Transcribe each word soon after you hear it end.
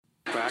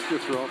Back to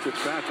throw.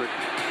 Fitzpatrick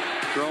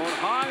throwing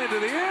high into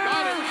the air.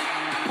 Got it.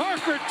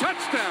 Parker,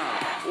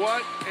 touchdown.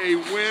 What a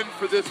win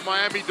for this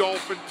Miami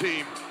Dolphin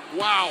team.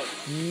 Wow.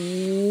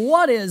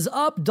 What is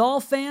up,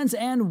 Dolphin fans,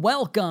 and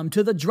welcome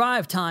to the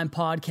Drive Time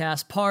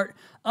Podcast, part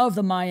of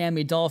the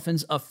Miami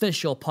Dolphins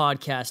official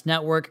podcast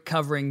network,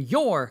 covering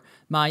your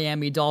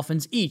Miami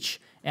Dolphins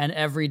each and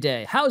every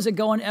day. How's it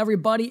going,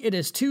 everybody? It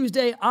is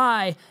Tuesday.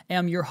 I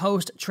am your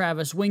host,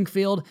 Travis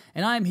Wingfield,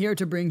 and I'm here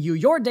to bring you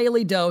your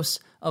daily dose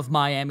of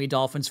Miami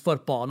Dolphins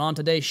football. And on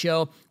today's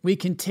show, we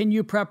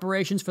continue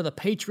preparations for the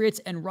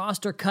Patriots and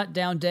roster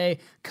cut-down day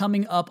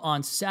coming up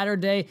on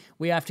Saturday.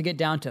 We have to get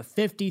down to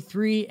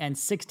 53 and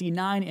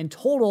 69 in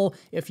total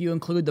if you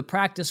include the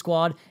practice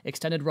squad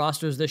extended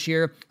rosters this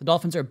year. The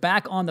Dolphins are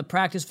back on the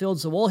practice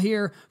field, so we'll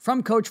hear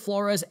from Coach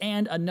Flores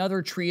and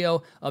another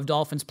trio of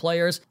Dolphins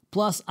players.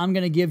 Plus, I'm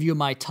going to give you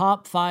my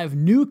top 5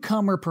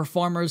 newcomer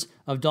performers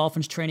of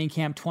Dolphins Training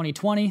Camp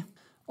 2020.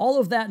 All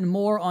of that and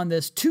more on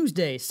this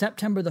Tuesday,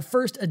 September the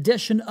 1st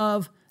edition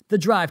of the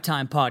Drive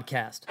Time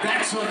Podcast.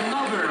 That's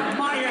another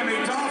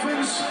Miami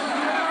Dolphins.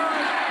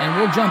 And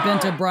we'll jump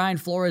into Brian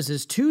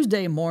Flores'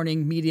 Tuesday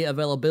morning media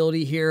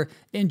availability here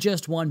in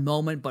just one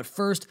moment. But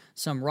first,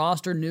 some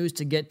roster news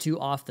to get to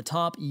off the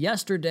top.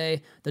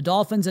 Yesterday, the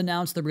Dolphins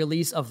announced the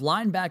release of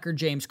linebacker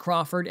James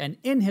Crawford, and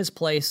in his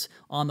place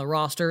on the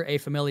roster, a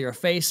familiar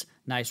face,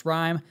 nice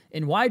rhyme,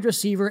 in wide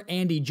receiver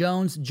Andy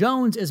Jones.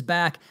 Jones is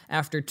back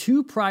after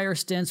 2 prior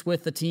stints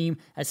with the team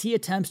as he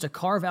attempts to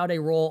carve out a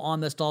role on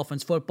this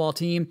Dolphins football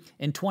team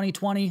in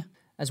 2020.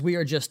 As we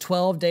are just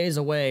 12 days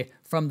away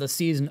from the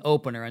season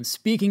opener. And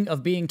speaking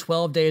of being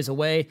 12 days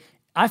away,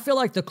 I feel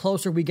like the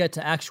closer we get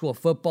to actual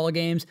football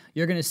games,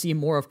 you're going to see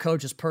more of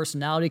Coach's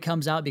personality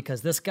comes out,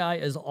 because this guy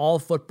is all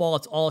football.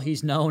 It's all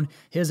he's known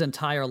his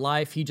entire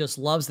life. He just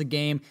loves the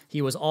game.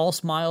 He was all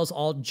smiles,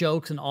 all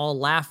jokes, and all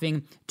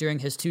laughing during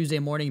his Tuesday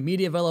morning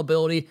media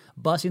availability,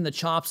 busting the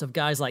chops of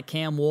guys like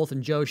Cam Wolfe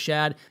and Joe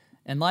Schad.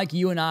 And like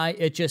you and I,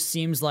 it just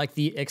seems like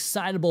the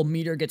excitable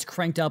meter gets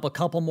cranked up a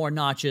couple more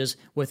notches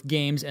with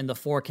games in the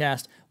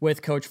forecast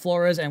with Coach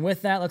Flores. And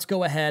with that, let's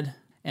go ahead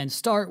and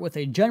start with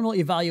a general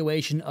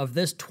evaluation of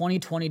this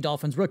 2020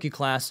 Dolphins rookie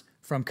class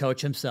from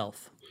Coach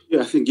himself.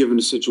 Yeah, I think given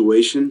the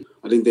situation,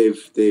 I think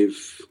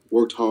they've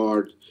worked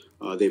hard.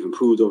 They've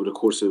improved over the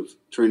course of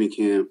training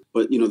camp.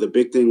 But, the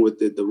big thing with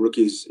the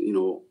rookies,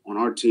 on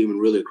our team and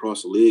really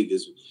across the league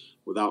is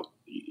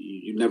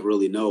you never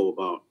really know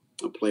about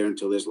a player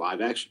until there's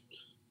live action.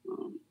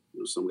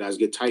 Some guys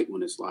get tight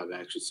when it's live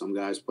action. Some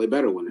guys play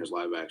better when there's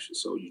live action.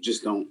 So you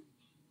just don't.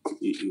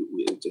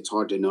 It's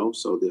hard to know.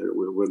 So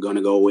we're going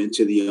to go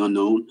into the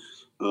unknown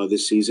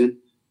this season.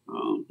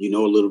 A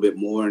little bit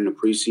more in the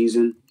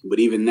preseason, but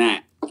even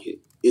that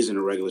isn't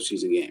a regular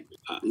season game.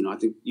 I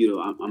think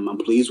I'm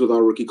pleased with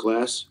our rookie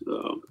class.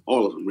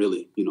 All of them,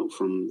 really.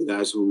 From the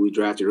guys who we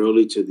drafted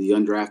early to the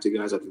undrafted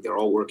guys. I think they're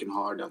all working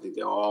hard. I think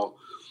they're all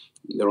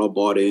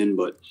bought in,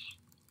 but.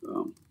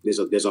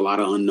 There's a lot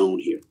of unknown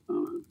here,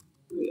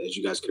 as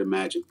you guys could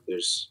imagine.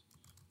 There's,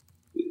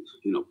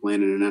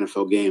 playing in an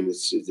NFL game.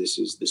 This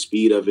is the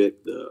speed of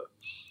it,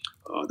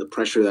 the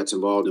pressure that's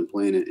involved in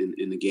playing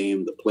in the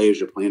game, the players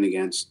you're playing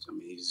against. I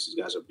mean, these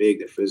guys are big,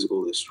 they're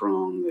physical, they're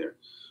strong,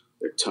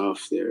 they're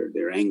tough,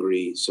 they're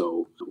angry.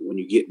 So when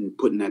you get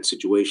put in that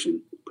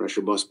situation,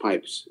 pressure bust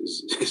pipes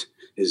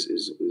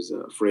is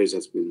a phrase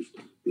that's been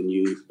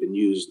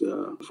used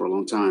for a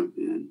long time,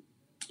 and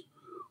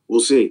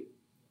we'll see.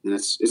 And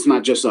it's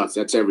not just us,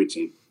 that's every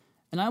team.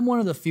 And I'm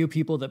one of the few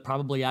people that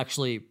probably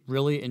actually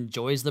really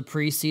enjoys the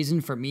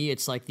preseason. For me,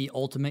 it's like the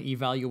ultimate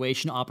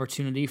evaluation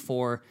opportunity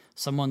for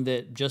someone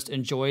that just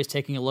enjoys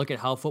taking a look at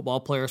how football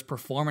players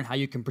perform and how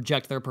you can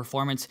project their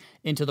performance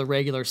into the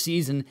regular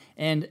season.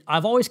 And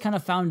I've always kind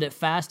of found it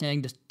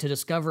fascinating to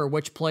discover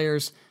which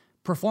players'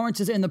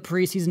 performances in the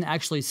preseason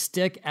actually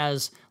stick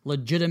as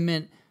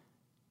legitimate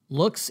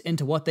looks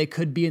into what they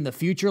could be in the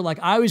future. Like,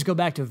 I always go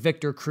back to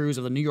Victor Cruz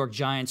of the New York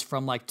Giants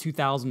from like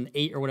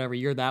 2008 or whatever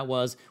year that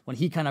was, when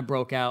he kind of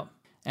broke out.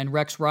 And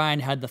Rex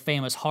Ryan had the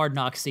famous Hard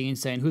Knock scene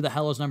saying, "Who the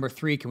hell is number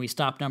 3? Can we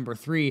stop number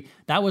 3?"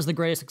 That was the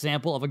greatest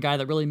example of a guy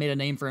that really made a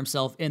name for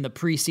himself in the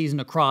preseason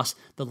across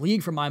the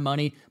league for my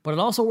money. But it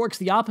also works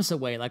the opposite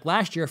way. Like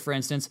last year, for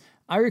instance,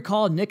 I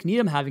recall Nick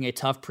Needham having a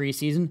tough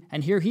preseason,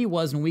 and here he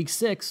was in week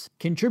 6,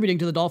 contributing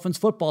to the Dolphins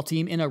football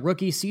team in a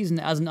rookie season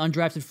as an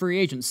undrafted free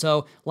agent.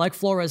 So, like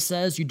Flores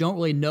says, you don't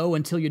really know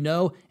until you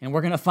know, and we're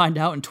going to find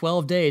out in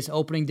 12 days,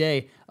 opening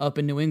day up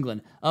in New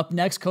England. Up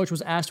next, Coach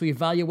was asked to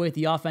evaluate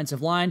the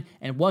offensive line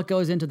and what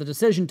goes into the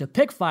decision to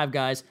pick 5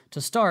 guys to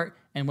start,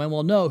 and when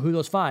we'll know who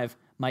those 5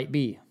 might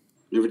be.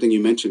 Everything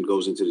you mentioned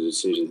goes into the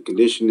decision: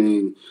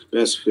 conditioning,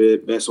 best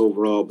fit, best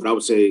overall. But I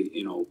would say,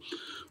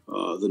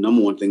 the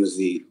number one thing is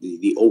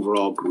the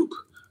overall group.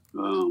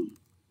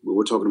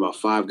 We're talking about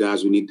 5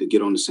 guys we need to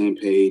get on the same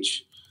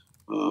page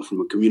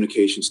from a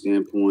communication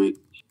standpoint.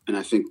 And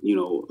I think,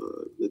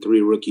 the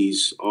 3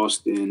 rookies,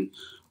 Austin,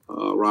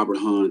 Robert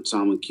Hunt,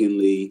 Tom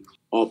McKinley,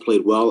 all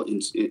played well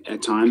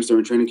at times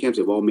during training camps.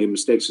 They've all made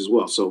mistakes as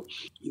well. So,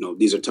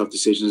 these are tough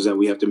decisions that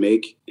we have to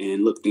make.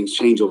 And look, things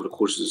change over the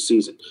course of the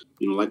season.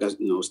 Like I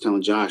was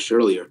telling Josh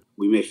earlier,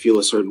 we may feel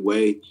a certain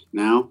way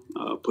now,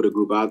 put a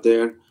group out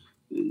there,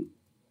 and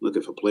look,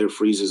 if a player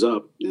freezes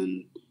up,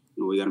 then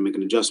we got to make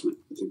an adjustment.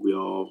 I think we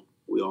all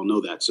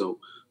know that. So,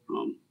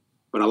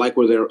 but I like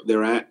where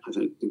they're at. I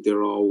think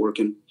they're all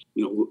working.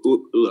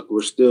 Look,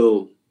 we're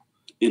still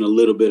in a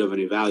little bit of an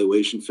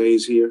evaluation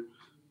phase here.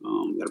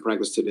 Got to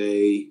practice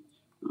today,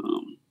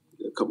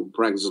 a couple of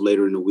practices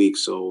later in the week,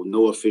 so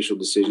no official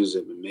decisions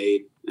have been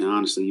made. And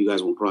honestly, you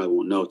guys probably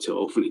won't know till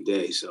opening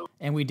day.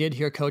 And we did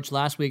hear Coach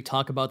last week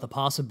talk about the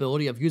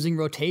possibility of using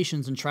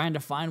rotations and trying to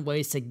find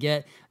ways to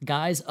get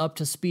guys up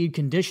to speed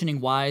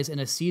conditioning-wise in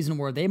a season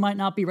where they might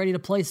not be ready to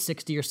play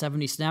 60 or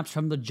 70 snaps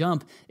from the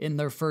jump in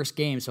their first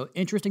game. So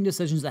interesting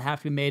decisions that have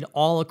to be made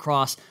all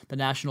across the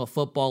National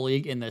Football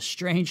League in this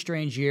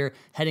strange year,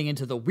 heading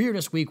into the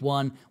weirdest week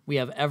one we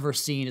have ever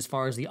seen as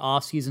far as the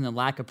offseason and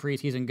lack of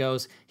preseason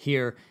goes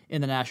here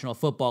in the National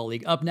Football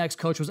League. Up next,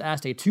 Coach was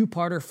asked a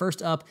two-parter.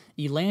 First up,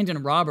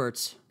 Elandon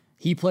Roberts.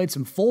 He played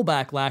some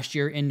fullback last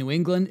year in New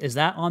England. Is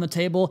that on the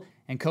table?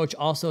 And Coach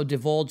also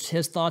divulged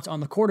his thoughts on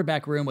the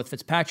quarterback room with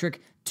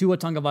Fitzpatrick, Tua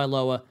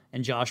Tagovailoa,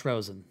 and Josh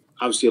Rosen.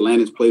 Obviously,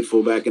 Elandon's played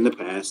fullback in the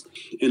past.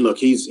 And look,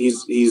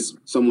 he's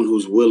someone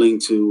who's willing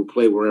to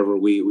play wherever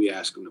we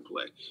ask him to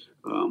play.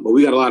 But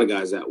we got a lot of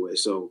guys that way.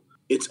 So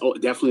it's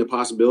definitely a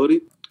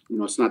possibility.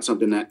 It's not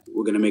something that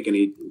we're going to make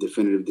any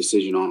definitive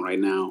decision on right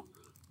now.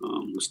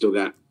 We still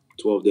got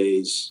 12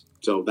 days.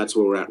 So that's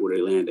where we're at with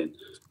Elandon.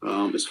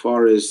 As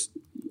far as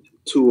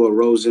Tua,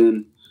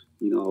 Rosen,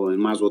 and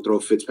might as well throw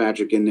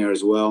Fitzpatrick in there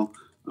as well.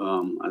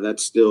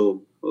 That's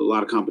still a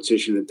lot of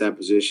competition at that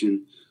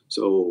position.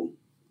 So,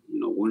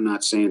 we're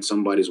not saying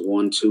somebody's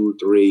 1, 2,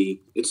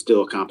 3. It's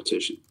still a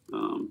competition.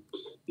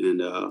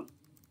 And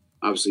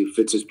obviously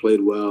Fitz has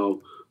played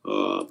well.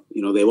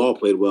 They've all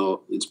played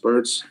well in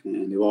spurts,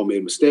 and they've all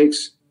made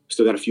mistakes.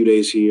 Still got a few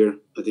days here.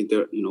 I think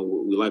that,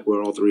 we like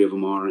where all three of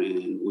them are,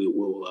 and we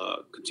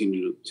will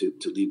continue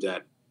to leave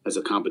that as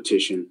a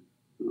competition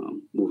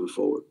moving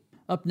forward.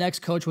 Up next,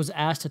 Coach was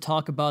asked to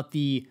talk about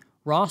the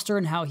roster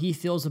and how he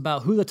feels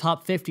about who the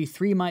top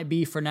 53 might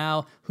be for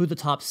now, who the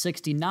top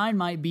 69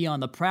 might be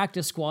on the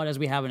practice squad as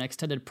we have an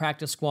extended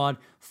practice squad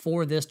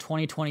for this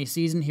 2020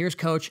 season. Here's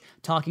Coach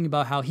talking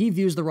about how he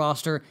views the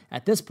roster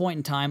at this point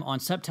in time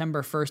on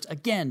September 1st,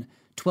 again,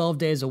 12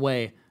 days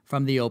away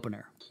from the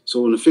opener.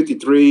 So in the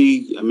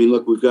 53,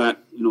 look, we've got,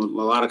 a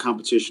lot of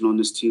competition on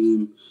this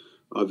team,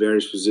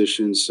 various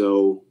positions.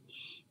 So,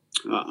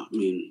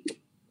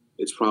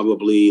 it's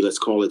probably, let's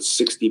call it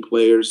 60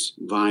 players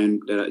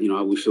vying that,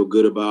 we feel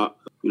good about,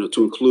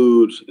 to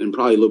include, and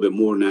probably a little bit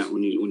more than that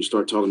when you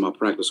start talking about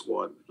practice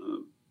squad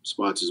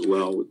spots as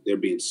well, with there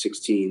being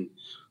 16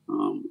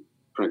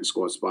 practice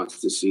squad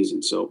spots this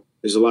season. So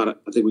there's a lot of,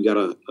 I think we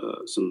got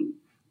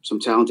some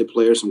talented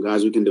players, some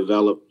guys we can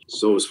develop.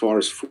 So as far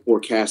as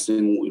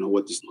forecasting,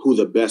 who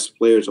the best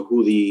players or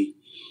who the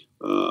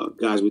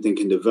guys we think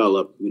can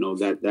develop,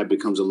 that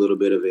becomes a little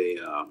bit of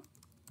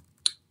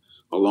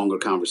a longer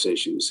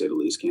conversation, to say the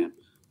least, Cam.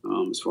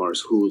 As far as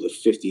who the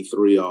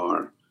 53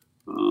 are,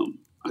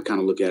 I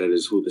kind of look at it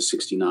as who the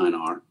 69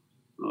 are,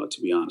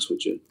 to be honest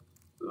with you.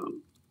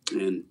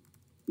 And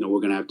we're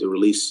going to have to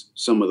release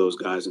some of those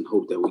guys and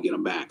hope that we get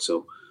them back.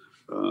 So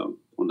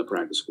on the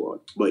practice squad.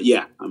 But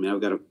yeah,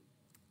 I've got a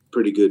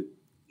pretty good,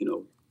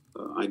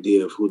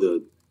 idea of who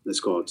the, let's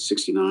call it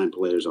 69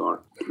 players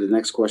are. The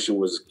next question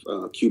was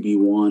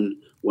QB1.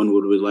 When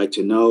would we like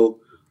to know?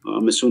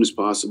 As soon as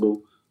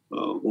possible.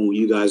 When will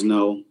you guys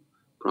know?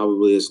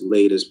 Probably as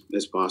late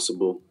as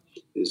possible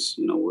is,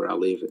 where I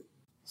leave it.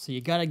 So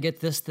you got to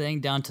get this thing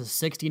down to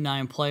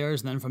 69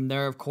 players, and then from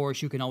there, of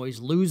course, you can always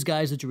lose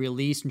guys that you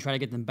release and try to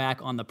get them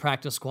back on the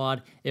practice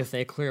squad if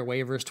they clear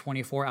waivers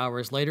 24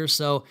 hours later.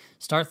 So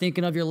start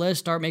thinking of your list,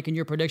 start making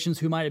your predictions.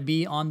 Who might it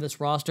be on this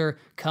roster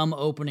come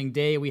opening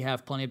day? We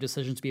have plenty of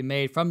decisions to be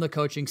made from the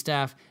coaching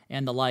staff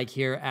and the like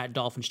here at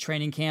Dolphins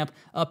training camp.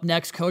 Up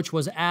next, Coach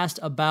was asked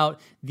about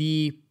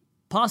the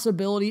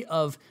possibility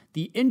of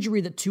the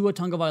injury that Tua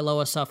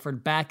Tagovailoa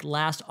suffered back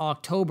last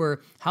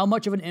October, how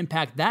much of an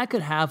impact that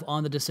could have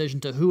on the decision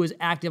to who is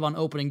active on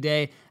opening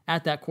day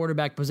at that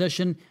quarterback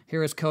position.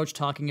 Here is Coach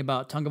talking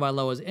about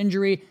Tagovailoa's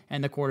injury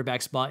and the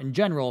quarterback spot in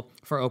general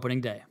for opening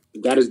day.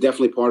 That is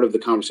definitely part of the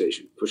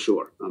conversation, for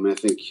sure. I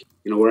think,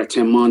 we're at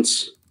 10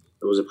 months.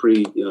 It was a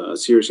pretty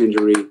serious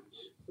injury.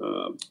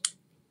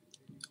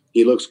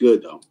 He looks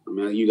good, though.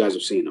 You guys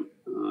have seen him.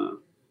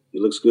 He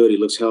looks good. He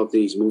looks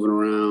healthy. He's moving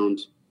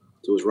around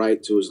to his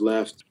right, to his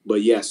left.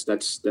 But yes,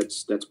 that's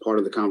part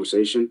of the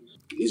conversation.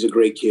 He's a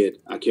great kid.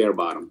 I care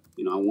about him.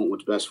 I want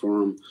what's best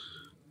for him.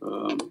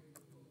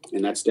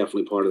 And that's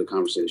definitely part of the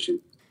conversation.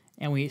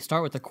 And we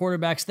start with the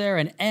quarterbacks there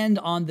and end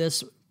on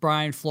this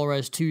Brian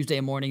Flores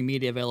Tuesday morning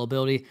media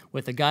availability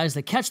with the guys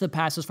that catch the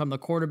passes from the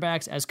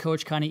quarterbacks as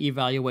Coach kind of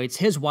evaluates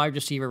his wide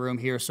receiver room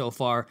here so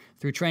far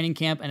through training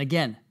camp. And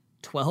again,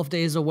 12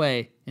 days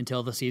away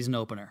until the season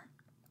opener.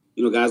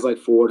 guys like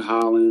Ford,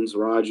 Hollins,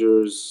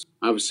 Rogers.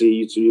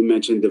 Obviously, you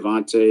mentioned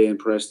Devontae and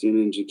Preston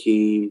and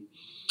Jakeem.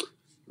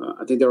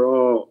 I think they're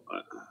all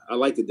 – I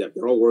like the depth.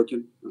 They're all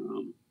working.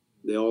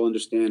 They all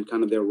understand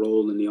kind of their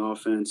role in the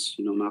offense.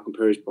 Malcolm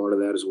Perry's part of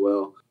that as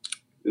well.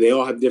 They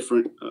all have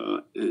different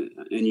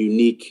and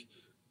unique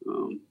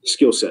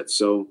skill sets.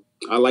 So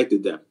I like the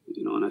depth,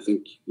 and I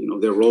think,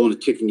 their role in the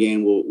kicking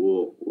game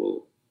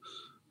will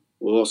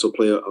also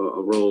play a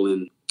role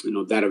in,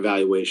 that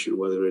evaluation,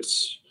 whether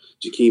it's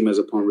Jakeem as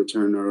a punt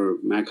returner,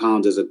 Mac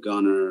Hollins as a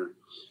gunner,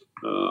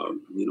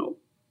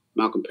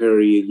 Malcolm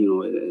Perry,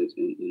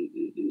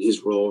 in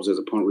his roles as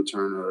a punt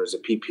returner, as a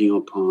PP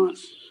on punt,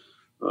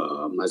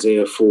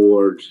 Isaiah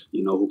Ford,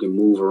 who can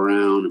move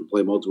around and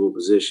play multiple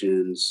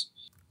positions.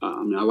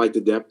 I like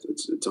the depth.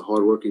 It's a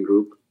hardworking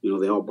group.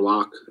 They all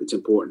block. It's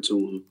important to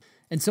them.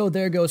 And so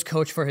there goes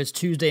Coach for his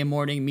Tuesday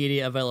morning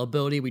media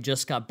availability. We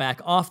just got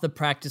back off the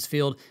practice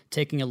field,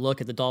 taking a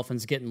look at the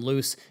Dolphins getting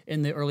loose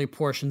in the early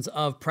portions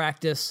of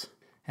practice.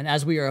 And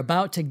as we are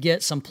about to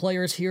get some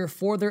players here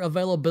for their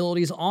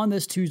availabilities on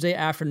this Tuesday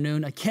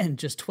afternoon, again,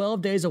 just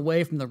 12 days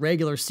away from the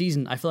regular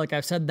season. I feel like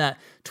I've said that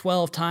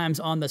 12 times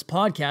on this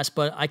podcast,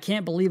 but I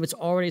can't believe it's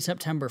already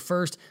September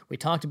 1st. We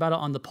talked about it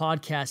on the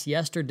podcast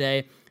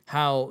yesterday,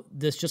 how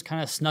this just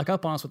kind of snuck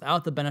up on us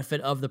without the benefit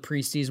of the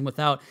preseason,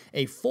 without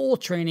a full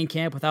training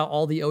camp, without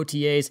all the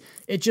OTAs.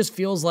 It just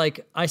feels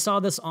like I saw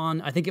this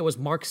on, I think it was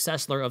Mark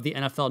Sessler of the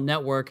NFL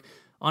Network.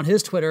 On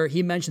his Twitter,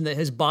 he mentioned that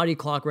his body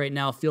clock right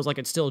now feels like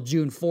it's still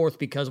June 4th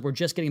because we're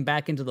just getting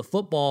back into the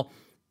football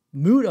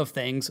mood of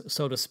things,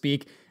 so to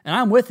speak. And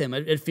I'm with him.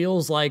 It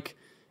feels like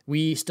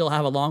we still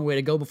have a long way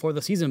to go before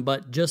the season,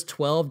 but just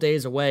 12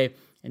 days away.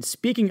 And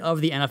speaking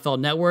of the NFL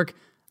Network,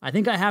 I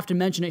think I have to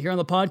mention it here on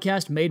the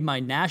podcast, made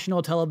my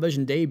national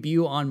television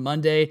debut on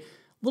Monday. A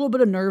little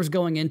bit of nerves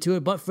going into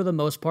it, but for the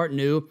most part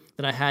knew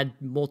that I had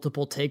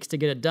multiple takes to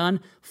get it done.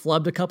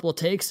 Flubbed a couple of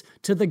takes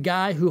to the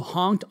guy who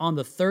honked on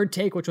the third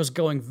take, which was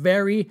going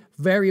very,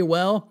 very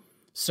well.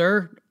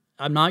 Sir,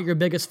 I'm not your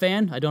biggest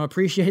fan. I don't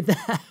appreciate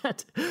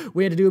that.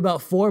 We had to do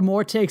about 4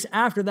 more takes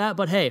after that,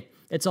 but hey,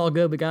 it's all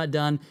good. We got it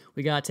done.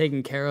 We got it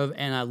taken care of,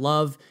 and I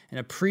love and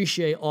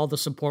appreciate all the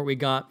support we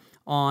got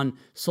on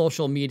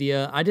social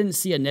media. I didn't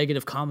see a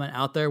negative comment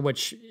out there,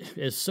 which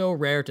is so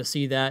rare to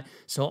see that.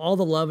 So all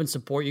the love and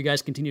support you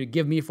guys continue to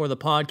give me for the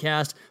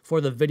podcast, for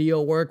the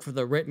video work, for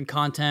the written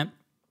content.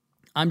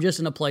 I'm just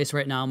in a place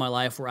right now in my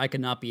life where I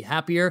could not be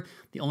happier.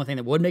 The only thing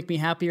that would make me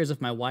happier is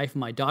if my wife and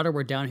my daughter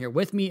were down here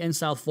with me in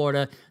South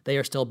Florida. They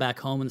are still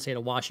back home in the state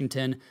of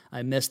Washington.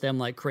 I miss them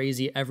like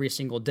crazy every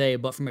single day.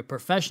 But from a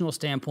professional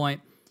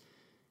standpoint,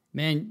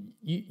 man,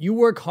 you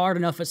work hard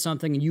enough at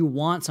something and you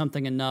want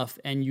something enough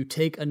and you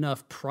take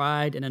enough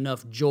pride and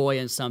enough joy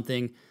in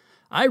something.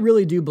 I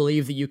really do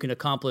believe that you can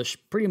accomplish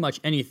pretty much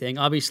anything.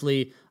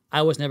 Obviously,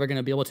 I was never going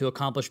to be able to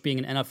accomplish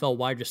being an NFL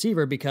wide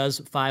receiver because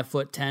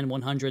 5'10",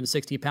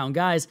 160-pound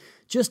guys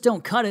just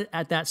don't cut it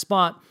at that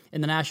spot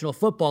in the National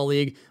Football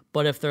League.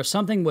 But if there's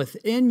something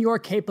within your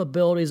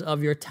capabilities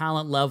of your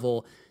talent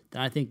level,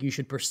 then I think you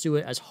should pursue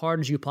it as hard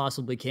as you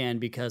possibly can,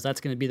 because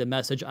that's going to be the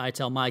message I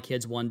tell my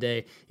kids one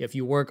day. If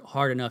you work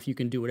hard enough, you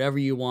can do whatever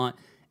you want.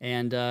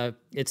 And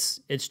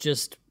it's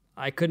just,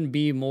 I couldn't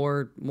be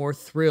more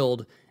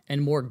thrilled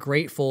and more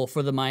grateful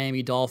for the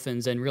Miami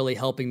Dolphins and really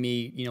helping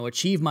me,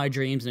 achieve my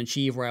dreams and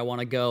achieve where I want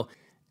to go.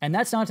 And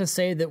that's not to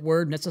say that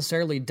we're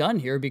necessarily done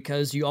here,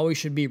 because you always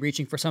should be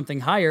reaching for something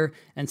higher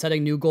and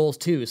setting new goals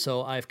too.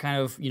 So I've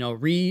kind of,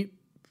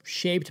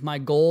 reshaped my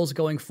goals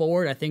going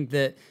forward. I think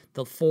that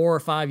the 4 or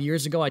 5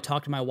 years ago, I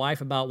talked to my wife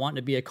about wanting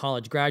to be a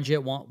college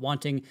graduate,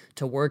 wanting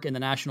to work in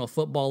the National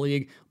Football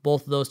League.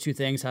 Both of those two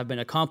things have been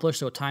accomplished,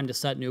 so time to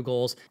set new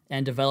goals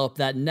and develop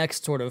that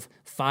next sort of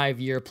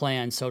 5-year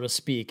plan, so to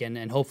speak.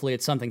 And hopefully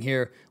it's something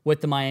here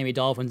with the Miami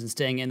Dolphins and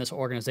staying in this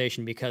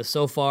organization, because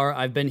so far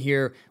I've been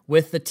here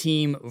with the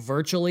team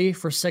virtually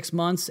for 6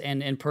 months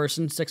and in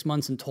person 6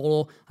 months in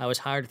total. I was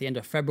hired at the end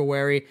of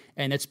February,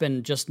 and it's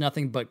been just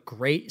nothing but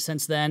great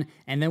since then.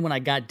 And then when I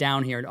got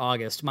down here in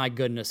August, my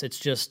goodness, it's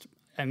just,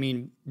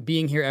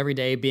 being here every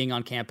day, being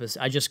on campus,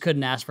 I just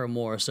couldn't ask for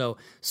more. So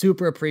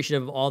super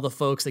appreciative of all the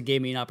folks that gave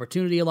me an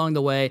opportunity along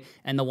the way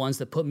and the ones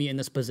that put me in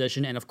this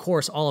position. And of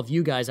course, all of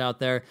you guys out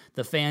there,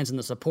 the fans and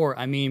the support.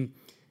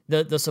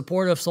 The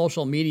support of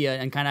social media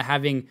and kind of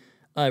having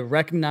a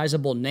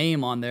recognizable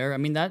name on there,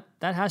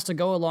 that has to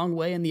go a long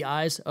way in the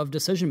eyes of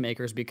decision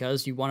makers,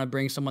 because you want to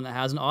bring someone that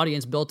has an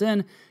audience built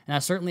in, and I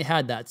certainly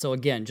had that. So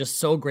again, just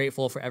so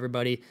grateful for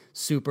everybody.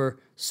 Super,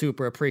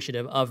 super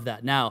appreciative of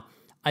that. Now,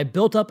 I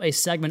built up a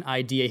segment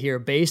idea here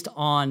based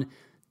on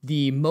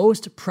the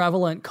most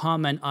prevalent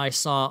comment I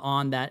saw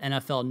on that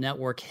NFL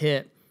Network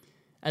hit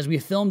as we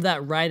filmed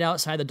that right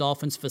outside the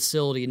Dolphins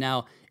facility.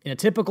 Now, In a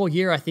typical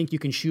year, I think you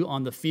can shoot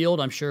on the field.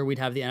 I'm sure we'd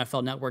have the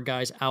NFL Network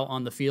guys out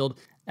on the field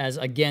as,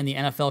 again, the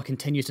NFL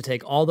continues to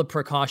take all the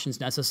precautions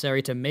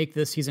necessary to make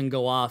this season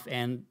go off.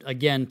 And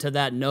again, to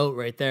that note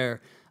right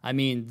there, I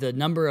mean, the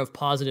number of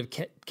positive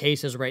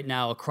cases right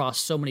now across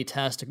so many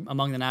tests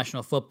among the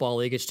National Football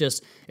League,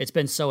 it's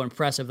been so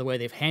impressive the way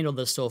they've handled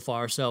this so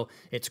far. So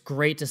it's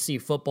great to see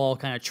football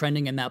kind of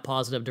trending in that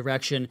positive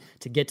direction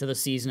to get to the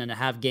season and to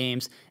have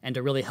games and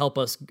to really help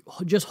us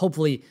just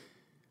hopefully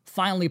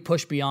finally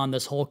push beyond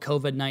this whole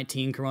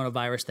COVID-19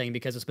 coronavirus thing,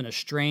 because it's been a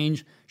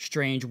strange,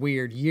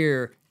 weird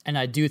year. And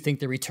I do think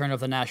the return of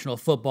the National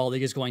Football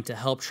League is going to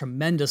help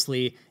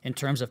tremendously in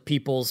terms of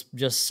people's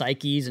just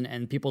psyches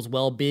and people's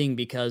well-being,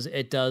 because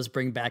it does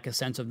bring back a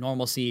sense of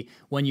normalcy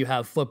when you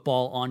have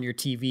football on your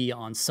TV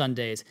on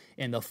Sundays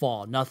in the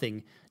fall.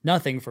 Nothing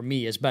for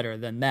me is better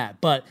than that.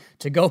 But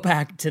to go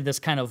back to this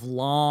kind of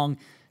long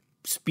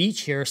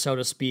speech here, so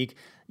to speak,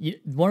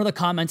 one of the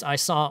comments I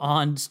saw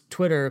on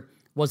Twitter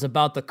was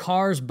about the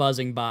cars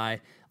buzzing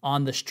by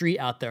on the street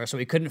out there. So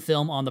we couldn't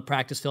film on the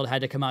practice field,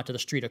 had to come out to the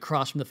street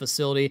across from the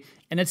facility.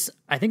 And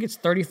I think it's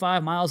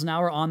 35 miles an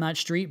hour on that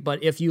street.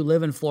 But if you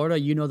live in Florida,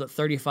 you know that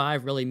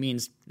 35 really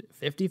means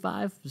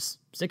 55,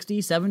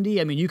 60, 70.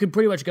 I mean, you can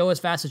pretty much go as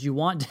fast as you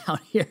want down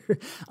here.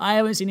 I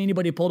haven't seen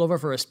anybody pulled over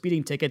for a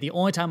speeding ticket. The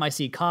only time I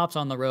see cops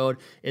on the road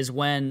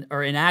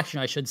or in action,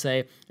 I should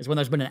say, is when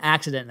there's been an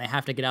accident and they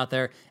have to get out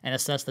there and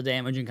assess the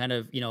damage and kind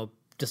of,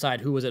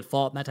 decide who was at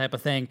fault and that type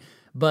of thing.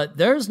 But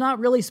there's not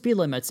really speed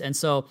limits. And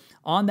so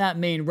on that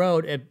main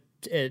road,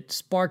 it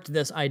sparked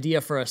this idea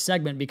for a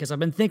segment, because I've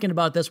been thinking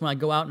about this when I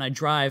go out and I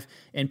drive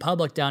in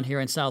public down here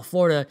in South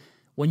Florida.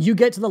 When you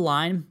get to the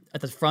line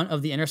at the front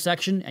of the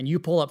intersection and you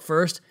pull up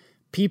first,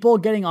 people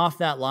getting off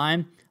that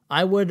line,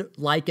 I would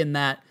liken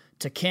that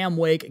to Cam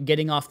Wake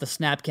getting off the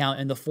snap count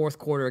in the fourth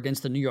quarter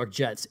against the New York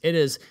Jets. It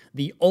is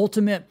the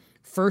ultimate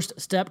first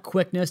step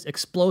quickness,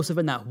 explosive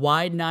in that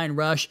wide 9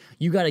 rush.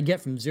 You got to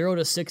get from 0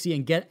 to 60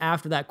 and get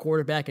after that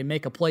quarterback and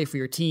make a play for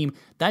your team.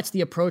 That's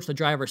the approach the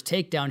drivers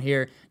take down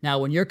here. Now,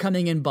 when you're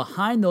coming in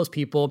behind those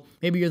people,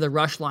 maybe you're the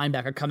rush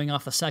linebacker coming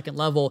off the second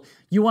level,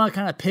 you want to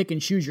kind of pick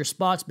and choose your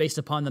spots based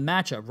upon the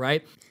matchup,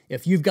 right?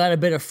 If you've got a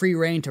bit of free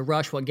reign to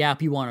rush what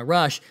gap you want to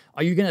rush,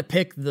 are you going to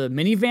pick the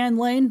minivan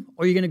lane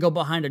or are you going to go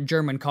behind a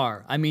German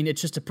car? I mean,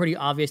 it's just a pretty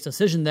obvious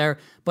decision there,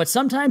 but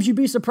sometimes you'd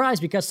be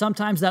surprised, because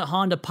sometimes that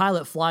Honda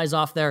Pilot flies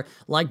off there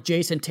like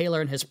Jason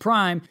Taylor in his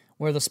prime,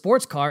 where the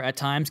sports car at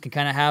times can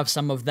kind of have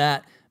some of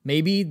that.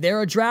 Maybe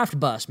they're a draft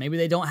bust. Maybe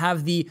they don't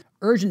have the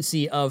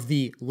urgency of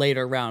the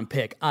later round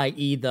pick,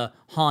 i.e. the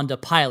Honda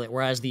Pilot,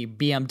 whereas the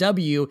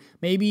BMW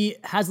maybe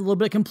has a little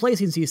bit of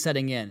complacency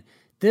setting in.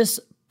 This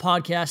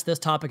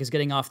topic is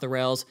getting off the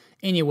rails.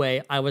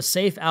 Anyway, I was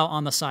safe out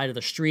on the side of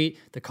the street.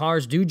 The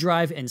cars do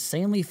drive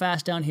insanely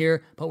fast down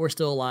here, but we're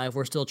still alive.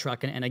 We're still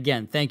trucking. And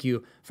again, thank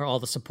you for all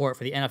the support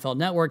for the NFL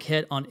Network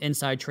hit on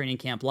Inside Training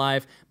Camp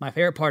Live. My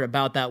favorite part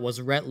about that was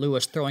Rhett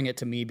Lewis throwing it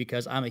to me,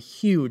 because I'm a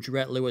huge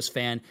Rhett Lewis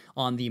fan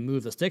on the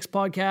Move the Sticks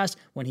podcast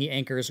when he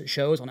anchors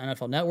shows on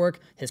NFL Network,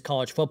 his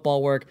college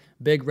football work.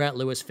 Big Rhett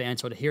Lewis fan.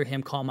 So to hear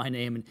him call my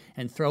name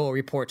and throw a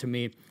report to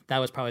me, that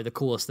was probably the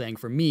coolest thing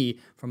for me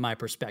from my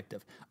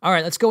perspective. All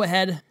right, let's go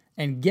ahead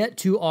and get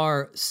to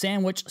our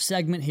sandwich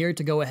segment here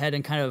to go ahead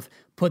and kind of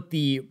put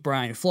the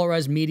Brian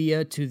Flores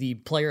media to the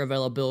player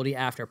availability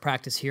after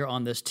practice here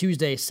on this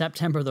Tuesday,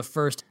 September the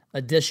 1st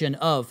edition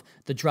of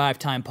the Drive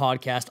Time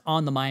Podcast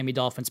on the Miami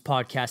Dolphins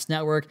Podcast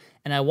Network.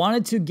 And I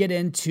wanted to get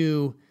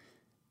into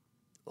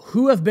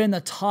who have been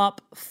the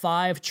top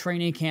 5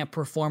 training camp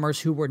performers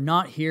who were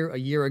not here a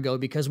year ago,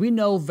 because we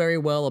know very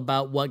well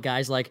about what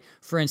guys like,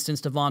 for instance,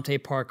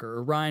 Devontae Parker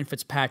or Ryan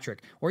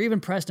Fitzpatrick, or even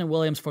Preston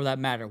Williams for that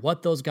matter,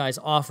 what those guys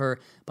offer.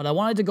 But I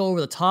wanted to go over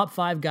the top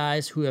 5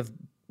 guys who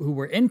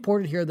were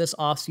imported here this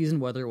offseason,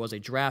 whether it was a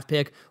draft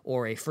pick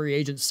or a free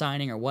agent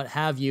signing or what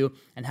have you,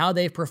 and how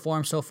they've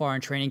performed so far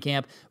in training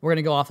camp. We're going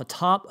to go off the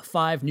top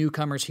 5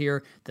 newcomers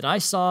here that I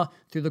saw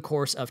through the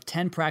course of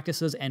 10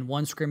 practices and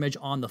 1 scrimmage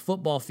on the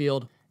football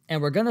field.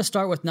 And we're going to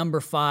start with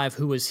number 5,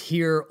 who was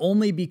here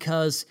only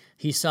because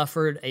he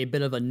suffered a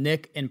bit of a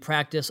nick in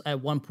practice at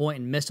one point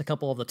and missed a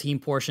couple of the team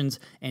portions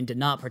and did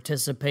not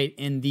participate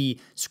in the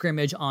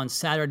scrimmage on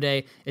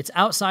Saturday. It's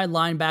outside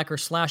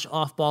linebacker /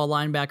 off-ball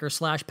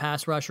linebacker /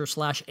 pass rusher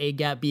 /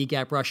 A-gap,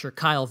 B-gap rusher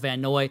Kyle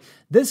Van Noy.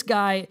 This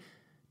guy,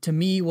 to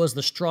me, was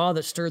the straw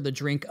that stirred the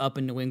drink up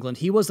in New England.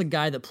 He was the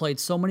guy that played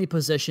so many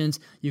positions.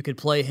 You could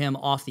play him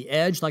off the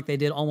edge like they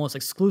did almost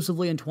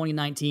exclusively in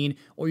 2019,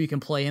 or you can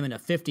play him in a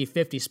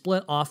 50-50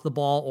 split off the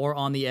ball or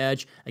on the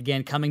edge,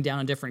 again, coming down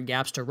in different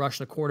gaps to rush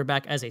the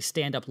quarterback as a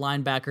stand-up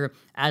linebacker,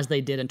 as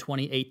they did in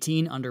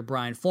 2018 under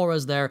Brian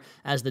Flores there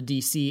as the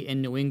DC in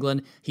New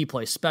England. He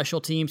plays special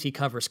teams. He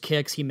covers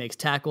kicks. He makes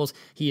tackles.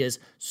 He is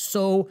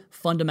so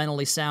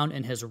fundamentally sound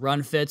in his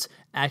run fits,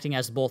 acting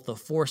as both the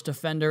force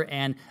defender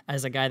and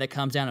as a guy that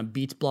comes down and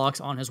beats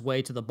blocks on his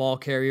way to the ball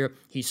carrier.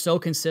 He's so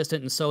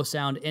consistent and so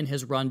sound in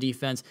his run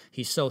defense.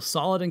 He's so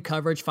solid in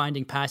coverage,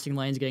 finding passing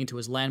lanes, getting to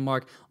his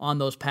landmark on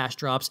those pass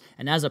drops.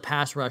 And as a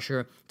pass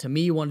rusher, to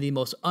me, one of the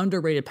most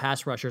underrated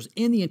pass rushers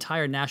in the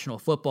entire National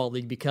Football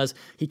League, because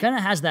he kind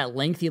of has that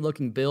lengthy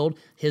looking build.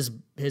 His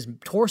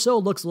torso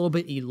looks a little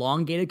bit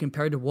elongated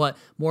compared to what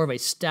more of a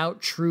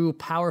stout, true,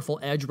 powerful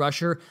edge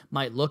rusher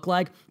might look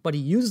like, but he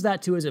uses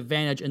that to his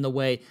advantage in the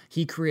way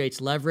he creates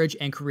leverage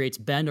and creates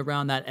bend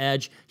around that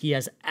edge. He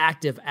has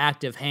active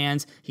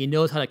hands. He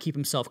knows how to keep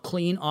himself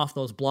clean off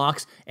those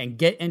blocks and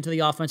get into the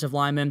offensive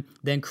lineman,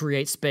 then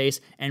create space,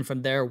 and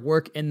from there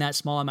work in that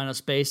small amount of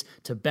space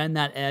to bend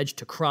that edge,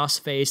 to cross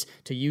face,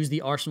 to use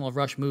the arsenal of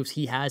rush moves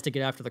he has to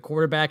get after the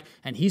quarterback.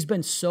 And he's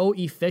been so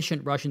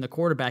efficient rushing the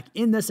quarterback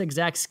in this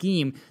exact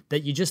scheme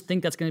that you just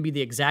think that's going to be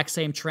the exact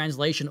same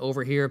translation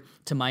over here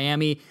to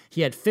Miami.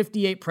 He had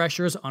 58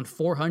 pressures on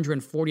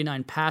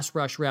 449 pass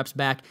rush reps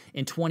back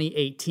in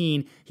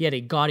 2018. He had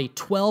a gaudy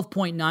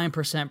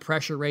 12.9%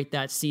 pressure rate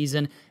that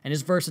season, and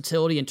his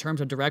versatility in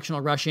terms of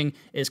directional rushing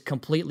is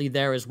completely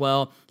there as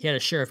well. He had a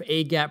share of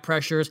A-gap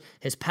pressures.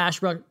 His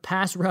pass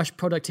rush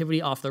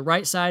productivity off the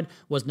right side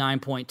was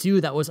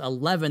 9.2. That was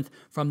 11th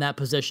from that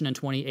position in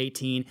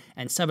 2018,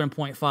 and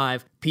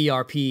 7.5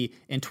 PRP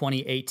in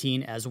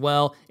 2018 as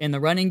well. In the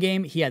running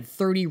game, he had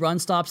 30 run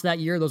stops that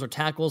year. Those are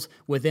tackles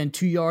within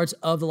 2 yards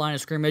of the line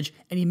of scrimmage,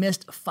 and he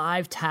missed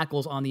 5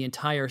 tackles on the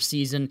entire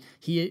season.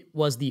 He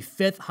was the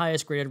 5th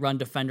highest graded run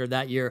defender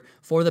that year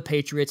for the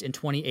Patriots in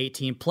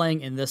 2018,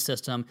 playing in this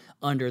system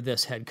under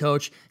this head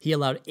coach. He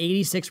allowed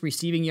 86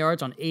 receiving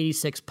yards on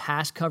 86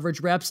 pass coverage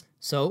reps.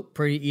 So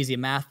pretty easy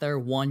math there,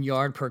 1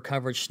 yard per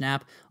coverage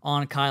snap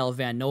on Kyle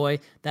Van Noy.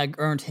 That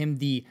earned him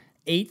the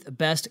 8th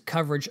best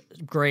coverage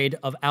grade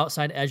of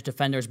outside edge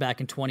defenders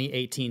back in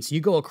 2018. So you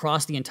go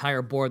across the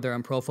entire board there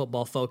in Pro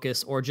Football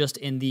Focus or just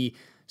in the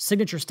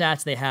signature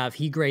stats they have,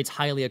 he grades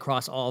highly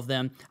across all of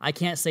them. I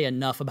can't say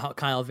enough about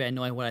Kyle Van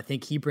Noy, what I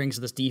think he brings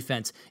to this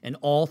defense in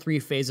all 3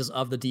 phases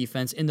of the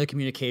defense, in the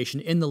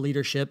communication, in the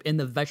leadership, in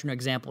the veteran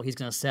example he's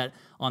going to set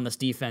on this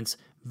defense.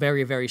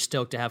 Very, very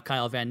stoked to have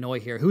Kyle Van Noy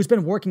here, who's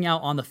been working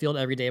out on the field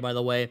every day, by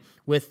the way,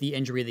 with the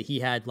injury that he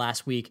had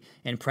last week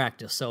in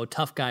practice. So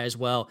tough guy as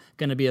well,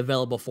 going to be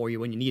available for you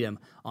when you need him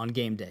on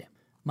game day.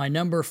 My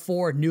number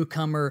 4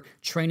 newcomer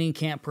training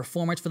camp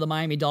performance for the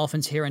Miami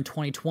Dolphins here in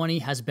 2020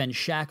 has been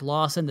Shaq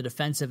Lawson, the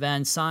defensive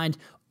end, signed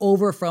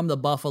over from the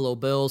Buffalo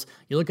Bills.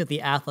 You look at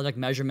the athletic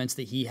measurements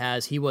that he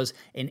has. He was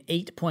an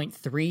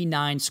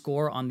 8.39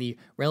 score on the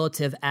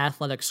relative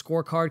athletic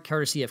scorecard,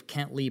 courtesy of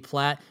Kent Lee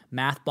Platt.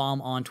 Math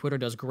Bomb on Twitter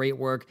does great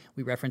work.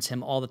 We reference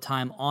him all the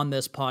time on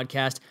this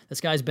podcast.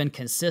 This guy's been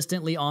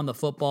consistently on the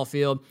football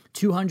field,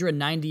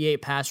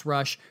 298 pass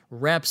rush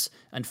reps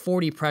and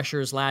 40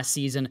 pressures last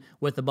season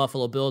with the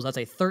Buffalo Bills. That's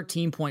a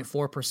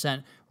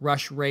 13.4%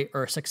 rush rate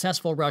or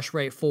successful rush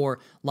rate for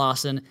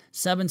Lawson.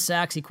 7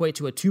 sacks equate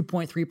to a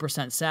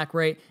 2.3% sack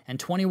rate, and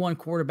 21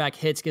 quarterback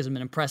hits gives him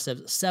an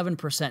impressive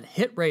 7%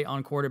 hit rate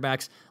on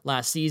quarterbacks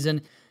last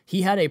season.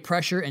 He had a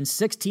pressure in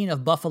 16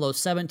 of Buffalo's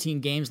 17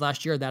 games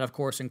last year. That, of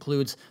course,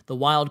 includes the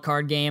wild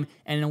card game.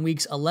 And in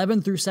weeks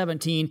 11 through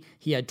 17,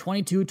 he had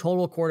 22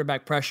 total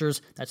quarterback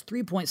pressures. That's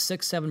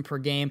 3.67 per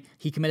game.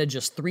 He committed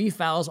just 3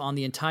 fouls on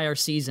the entire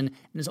season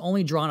and has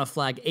only drawn a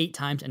flag 8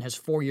 times in his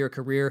 4-year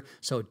career.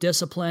 So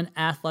disciplined,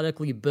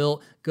 athletically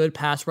built, good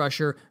pass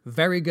rusher,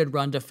 very good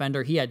run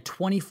defender. He had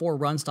 24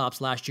 run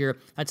stops last year.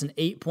 That's an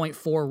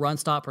 8.4 run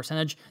stop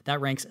percentage. That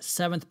ranks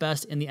 7th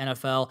best in the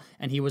NFL.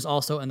 And he was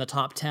also in the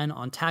top 10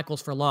 on tackles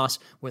for loss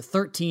with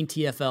 13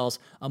 TFLs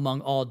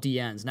among all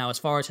DNs. Now, as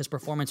far as his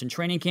performance in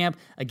training camp,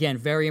 again,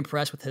 very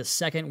impressed with his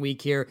second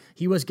week here.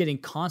 He was getting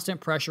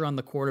constant pressure on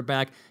the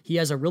quarterback. He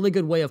has a really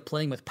good way of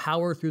playing with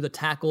power through the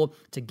tackle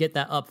to get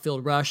that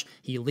upfield rush.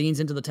 He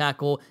leans into the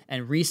tackle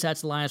and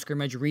resets the line of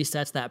scrimmage,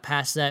 resets that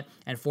pass set,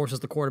 and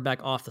forces the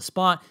quarterback off the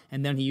spot,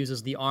 and then he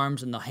uses the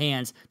arms and the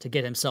hands to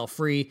get himself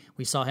free.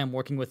 We saw him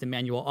working with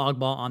Emmanuel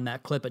Ogbah on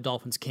that clip at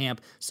Dolphins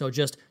camp. So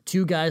just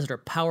 2 guys that are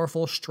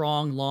powerful,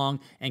 strong, long,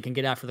 and can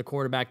get after the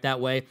quarterback that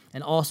way,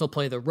 and also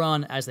play the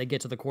run as they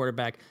get to the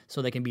quarterback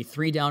so they can be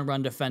 3-down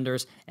run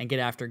defenders and get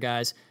after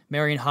guys.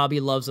 Marion Hobby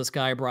loves this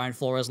guy. Brian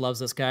Flores loves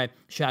this guy.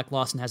 Shaq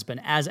Lawson has been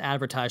as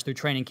advertised through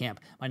training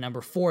camp. My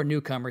number 4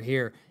 newcomer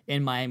here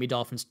in Miami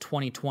Dolphins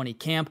 2020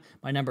 camp.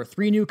 My number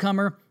 3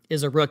 newcomer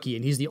is a rookie,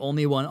 and he's the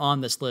only one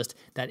on this list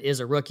that is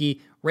a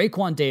rookie,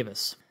 Raekwon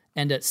Davis.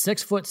 And at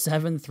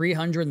 6'7",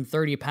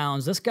 330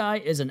 pounds, this guy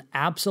is an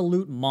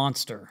absolute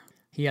monster.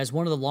 He has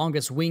one of the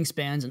longest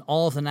wingspans in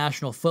all of the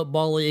National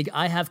Football League.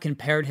 I have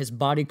compared his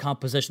body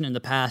composition in the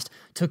past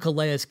to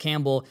Calais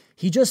Campbell.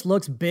 He just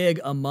looks big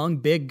among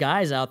big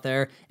guys out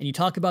there. And you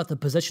talk about the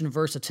position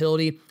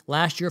versatility.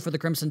 Last year for the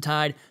Crimson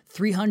Tide,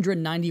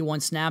 391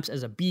 snaps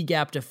as a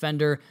B-gap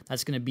defender.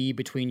 That's going to be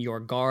between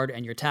your guard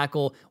and your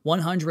tackle.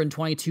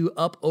 122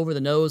 up over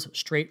the nose,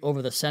 straight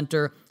over the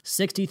center.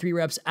 63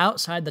 reps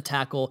outside the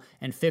tackle,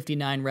 and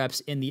 59 reps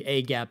in the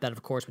A-gap. That,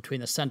 of course,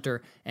 between the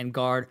center and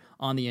guard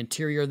on the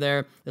interior there.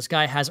 there. This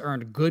guy has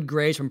earned good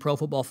grades from Pro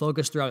Football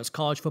Focus throughout his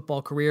college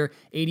football career,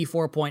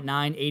 84.9,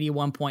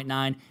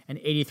 81.9, and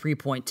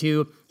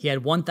 83.2. He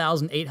had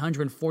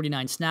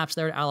 1,849 snaps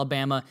there at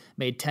Alabama,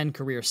 made 10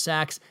 career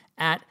sacks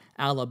at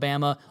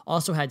Alabama,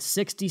 also had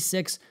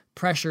 66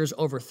 pressures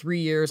over 3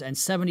 years and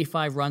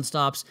 75 run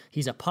stops.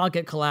 He's a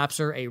pocket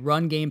collapser, a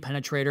run game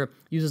penetrator,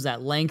 uses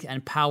that length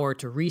and power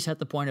to reset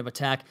the point of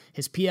attack.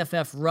 His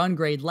PFF run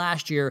grade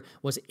last year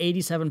was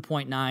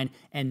 87.9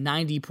 and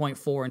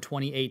 90.4 in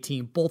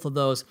 2018, both of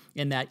those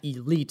in that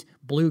elite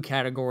blue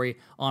category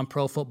on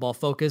Pro Football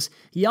Focus.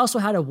 He also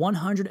had a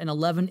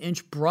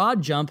 111-inch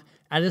broad jump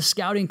at his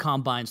scouting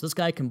combine. So this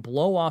guy can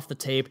blow off the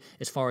tape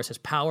as far as his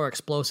power,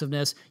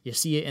 explosiveness. You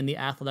see it in the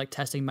athletic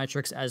testing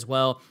metrics as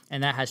well,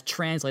 and that has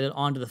translated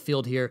onto the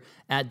field here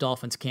at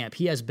Dolphins camp.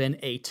 He has been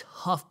a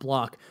tough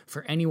block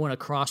for anyone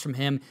across from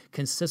him,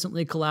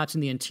 consistently collapsing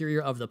the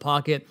interior of the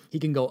pocket. He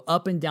can go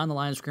up and down the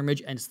line of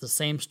scrimmage, and it's the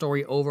same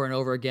story over and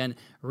over again,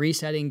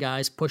 resetting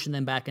guys, pushing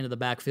them back into the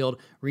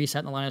backfield,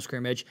 resetting the line of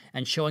scrimmage,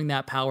 and showing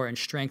that power and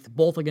strength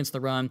both against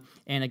the run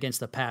and against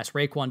the pass.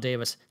 Raekwon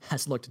Davis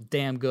has looked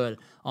damn good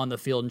on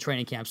the field in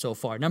training camp so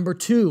far. Number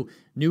 2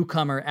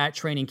 newcomer at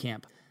training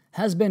camp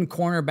has been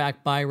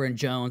cornerback Byron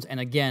Jones. And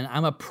again,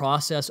 I'm a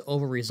process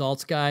over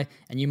results guy,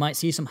 and you might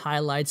see some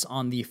highlights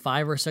on the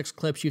 5 or 6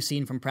 clips you've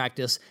seen from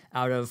practice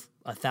out of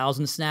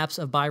 1,000 snaps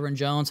of Byron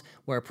Jones,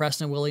 where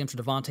Preston Williams or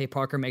Devontae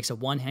Parker makes a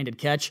one-handed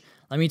catch.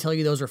 Let me tell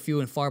you, those are few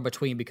and far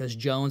between because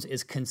Jones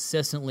is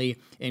consistently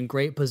in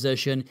great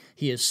position.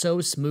 He is so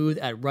smooth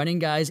at running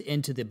guys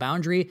into the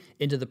boundary,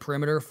 into the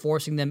perimeter,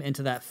 forcing them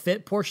into that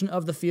fit portion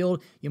of the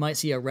field. You might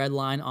see a red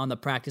line on the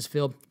practice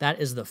field. That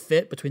is the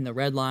fit between the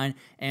red line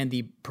and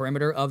the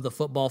perimeter of the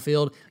football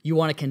field. You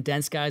want to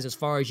condense guys as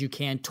far as you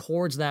can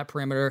towards that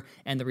perimeter,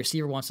 and the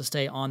receiver wants to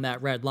stay on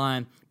that red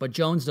line. But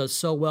Jones does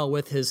so well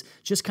with his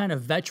just kind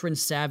of veteran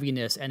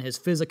savviness and his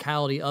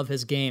physicality of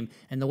his game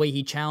and the way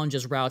he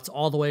challenges routes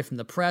all the way from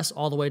the press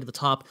all the way to the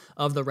top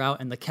of the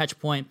route and the catch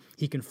point.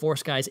 He can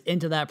force guys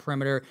into that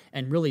perimeter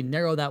and really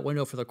narrow that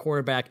window for the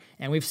quarterback.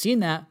 And we've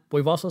seen that, but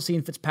we've also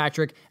seen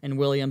Fitzpatrick and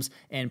Williams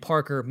and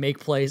Parker make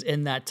plays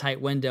in that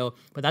tight window.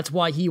 But that's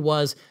why he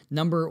was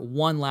number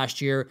 1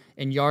 last year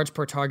in yards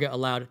per target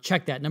allowed.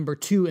 Check that, number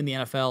 2 in the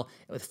NFL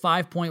with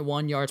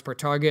 5.1 yards per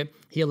target.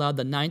 He allowed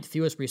the 9th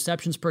fewest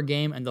receptions per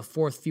game and the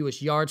 4th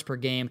fewest yards per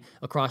game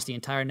across the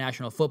entire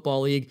National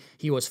Football League.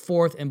 He was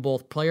 4th in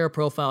both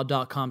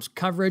PlayerProfile.com's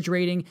coverage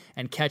rating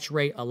and catch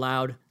rate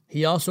allowed.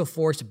 He also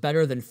forced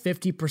better than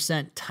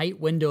 50% tight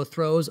window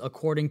throws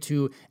according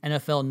to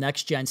NFL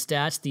Next Gen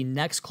Stats. The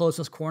next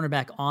closest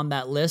cornerback on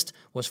that list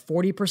was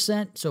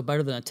 40%, so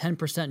better than a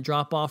 10%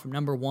 drop off from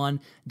number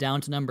 1 down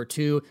to number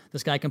 2.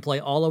 This guy can play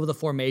all over the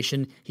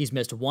formation. He's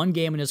missed 1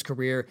 game in his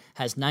career,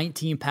 has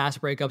 19 pass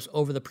breakups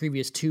over the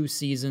previous 2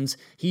 seasons.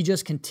 He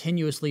just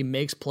continuously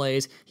makes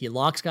plays. He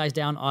locks guys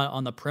down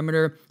on the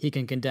perimeter. He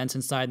can condense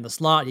inside in the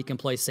slot. He can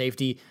play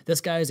safety. This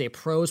guy is a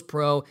pro's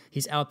pro.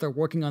 He's out there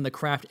working on the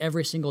craft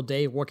every single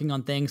day, working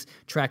on things,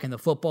 tracking the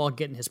football,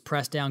 getting his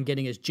press down,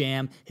 getting his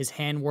jam, his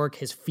hand work,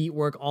 his feet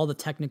work, all the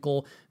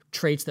technical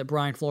traits that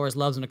Brian Flores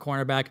loves in a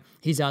cornerback.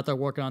 He's out there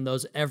working on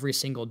those every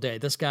single day.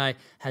 This guy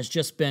has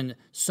just been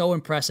so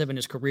impressive in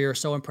his career,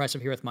 so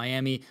impressive here with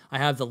Miami. I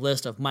have the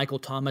list of Michael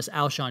Thomas,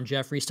 Alshon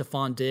Jeffrey,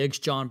 Stephon Diggs,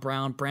 John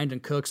Brown, Brandon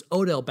Cooks,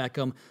 Odell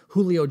Beckham,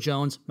 Julio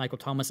Jones, Michael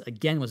Thomas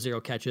again with 0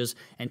 catches,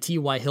 and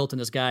T.Y. Hilton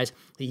as guys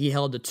that he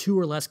held to 2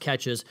 or less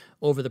catches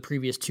over the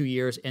previous 2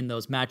 years in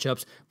those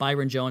matchups.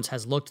 Byron Jones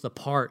has looked the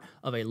part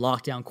of a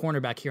lockdown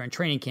cornerback here in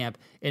training camp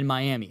in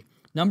Miami.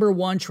 Number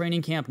 1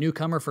 training camp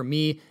newcomer for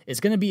me is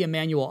going to be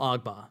Emmanuel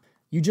Ogbah.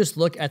 You just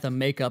look at the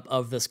makeup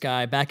of this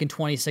guy. Back in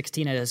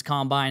 2016 at his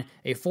combine,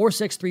 a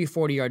 4.63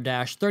 40-yard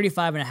dash,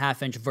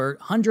 35.5-inch vert,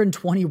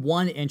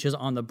 121 inches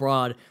on the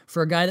broad.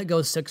 For a guy that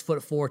goes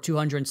 6'4",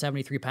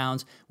 273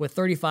 pounds with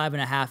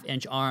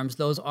 35.5-inch arms,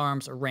 those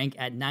arms rank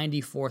at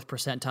 94th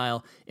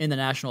percentile in the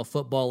National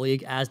Football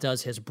League, as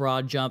does his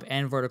broad jump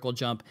and vertical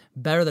jump,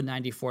 better than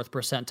 94th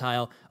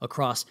percentile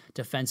across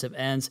defensive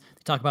ends.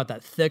 They talk about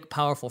that thick,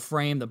 powerful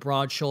frame, the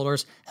broad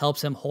shoulders,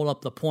 helps him hold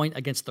up the point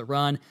against the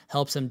run,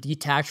 helps him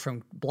detach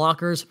from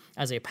blockers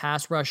as a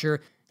pass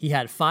rusher. He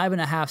had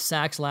 5.5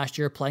 sacks last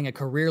year, playing a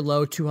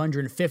career-low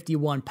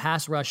 251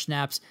 pass rush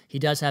snaps. He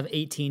does have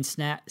 18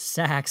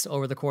 sacks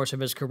over the course of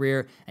his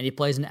career, and he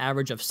plays an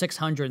average of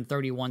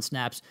 631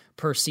 snaps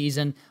per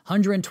season,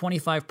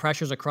 125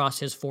 pressures across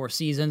his 4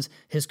 seasons.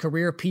 His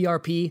career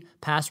PRP,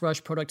 pass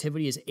rush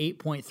productivity, is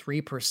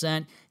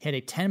 8.3%. He had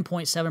a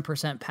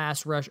 10.7%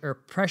 pass rush or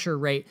pressure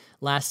rate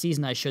last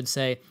season, I should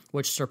say,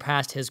 which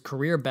surpassed his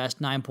career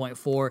best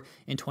 9.4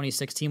 in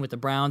 2016 with the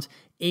Browns.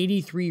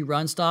 83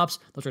 run stops.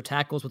 Those are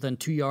tackles within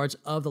 2 yards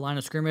of the line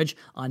of scrimmage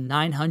on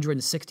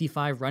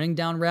 965 running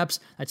down reps.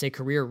 That's a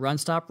career run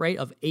stop rate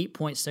of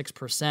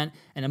 8.6%.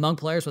 And among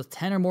players with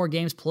 10 or more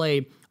games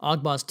played,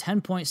 Ogbah's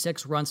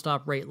 10.6 run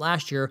stop rate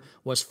last year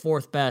was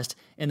 4th best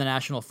in the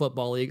National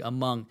Football League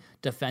among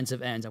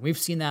defensive ends. And we've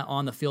seen that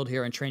on the field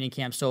here in training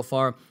camp so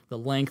far. The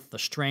length, the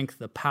strength,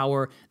 the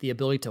power, the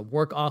ability to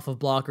work off of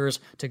blockers,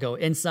 to go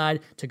inside,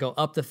 to go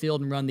up the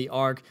field and run the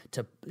arc,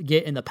 to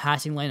get in the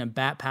passing lane and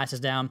bat passes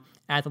down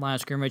at the line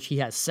of scrimmage. He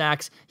has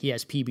sacks, he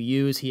has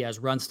PBUs, he has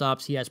run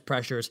stops, he has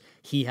pressures.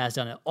 He has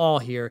done it all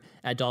here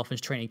at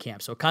Dolphins training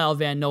camp. So Kyle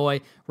Van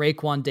Noy,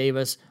 Raekwon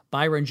Davis,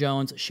 Byron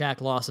Jones,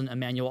 Shaq Lawson,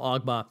 Emmanuel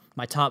Ogbah,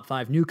 my top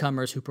 5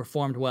 newcomers who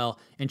performed well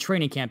in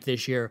training camp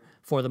this year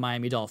for the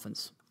Miami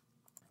Dolphins.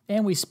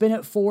 And we spin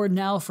it forward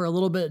now for a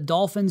little bit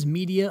Dolphins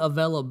media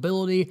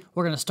availability.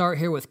 We're going to start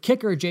here with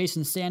kicker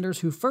Jason Sanders,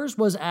 who first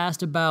was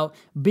asked about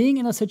being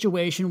in a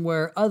situation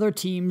where other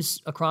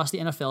teams across the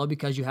NFL,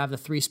 because you have the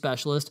 3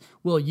 specialists,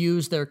 will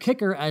use their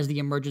kicker as the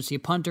emergency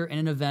punter in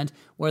an event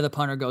where the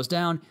punter goes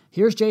down.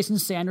 Here's Jason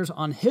Sanders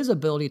on his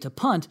ability to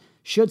punt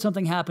should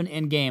something happen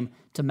in game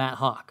to Matt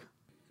Haack.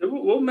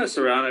 We'll mess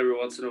around every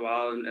once in a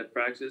while at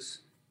practice.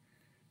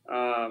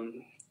 I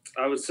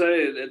would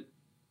say that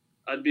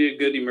I'd be a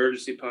good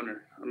emergency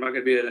punter. I'm not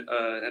going to be an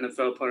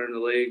NFL punter in the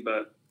league,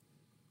 but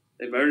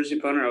emergency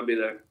punter, I'll be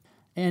there.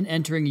 And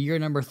entering year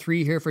number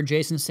 3 here for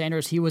Jason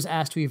Sanders, he was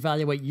asked to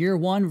evaluate year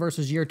 1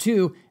 versus year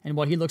 2 and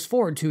what he looks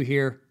forward to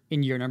here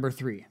in year number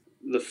 3.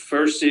 The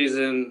first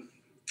season,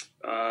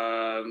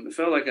 it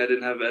felt like I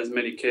didn't have as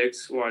many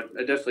kicks. Well,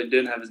 I definitely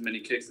didn't have as many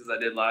kicks as I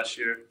did last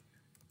year.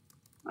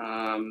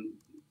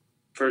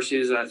 First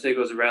season, I think,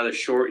 was a rather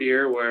short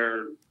year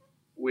where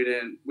we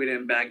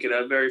didn't back it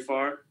up very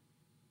far.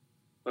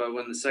 But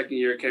when the second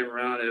year came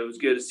around, it was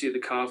good to see the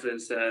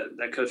confidence that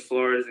Coach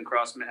Flores and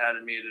Crossman had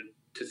in me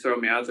to throw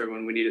me out there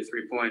when we needed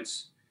 3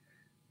 points.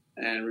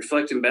 And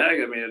reflecting back,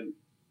 I mean,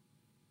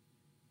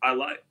 I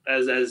like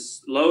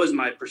as low as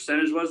my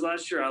percentage was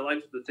last year, I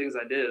liked the things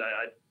I did.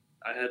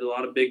 I had a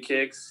lot of big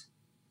kicks.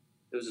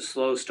 It was a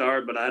slow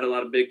start, but I had a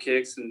lot of big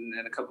kicks and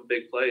a couple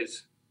big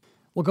plays.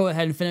 We'll go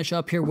ahead and finish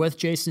up here with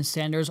Jason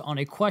Sanders on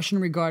a question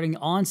regarding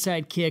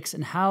onside kicks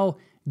and how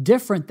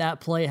different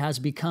that play has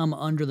become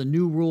under the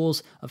new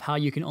rules of how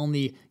you can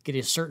only get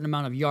a certain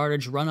amount of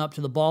yardage run up to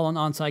the ball on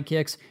onside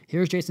kicks.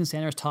 Here's Jason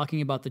Sanders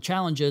talking about the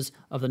challenges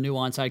of the new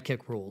onside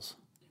kick rules.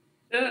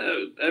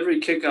 Yeah,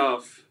 every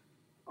kickoff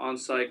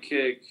onside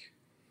kick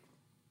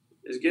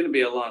is going to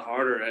be a lot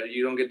harder.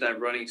 You don't get that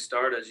running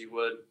start as you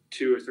would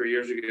 2 or 3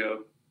 years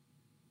ago.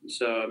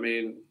 So, I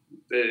mean,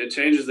 it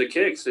changes the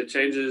kicks. It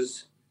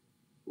changes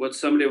what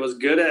somebody was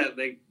good at.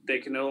 They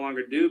can no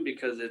longer do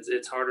because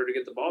it's harder to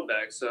get the ball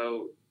back.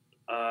 So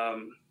I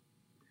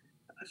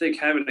think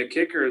having a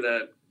kicker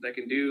that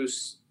can do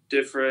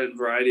different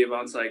variety of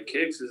onside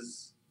kicks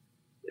is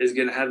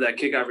going to have that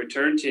kickoff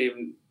return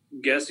team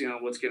guessing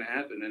on what's going to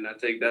happen. And I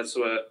think that's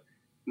what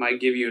might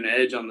give you an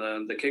edge on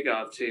the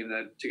kickoff team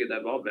to get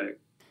that ball back.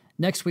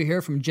 Next, we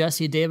hear from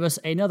Jesse Davis,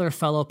 another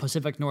fellow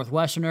Pacific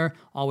Northwesterner,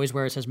 always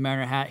wears his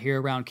Mariner hat here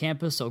around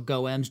campus, so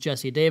go M's,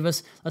 Jesse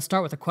Davis. Let's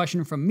start with a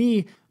question from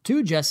me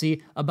to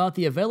Jesse about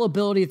the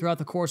availability throughout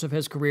the course of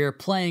his career,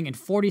 playing in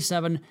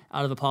 47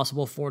 out of the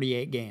possible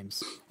 48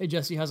 games. Hey,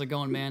 Jesse, how's it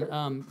going,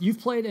 man? You've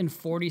played in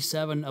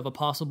 47 of a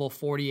possible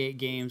 48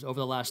 games over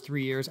the last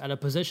 3 years at a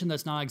position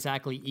that's not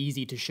exactly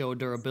easy to show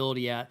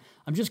durability at.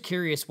 I'm just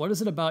curious, what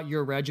is it about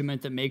your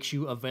regiment that makes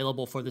you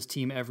available for this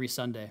team every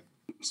Sunday?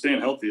 Staying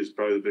healthy is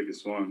probably the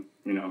biggest one,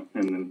 and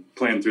then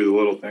playing through the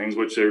little things,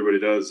 which everybody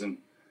does. And,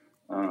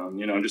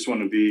 I just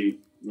want to be,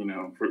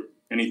 for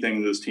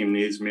anything this team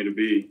needs me to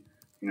be,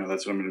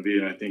 that's what I'm going to be.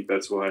 And I think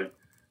that's why,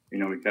 we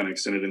kind of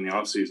extended in the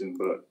off season,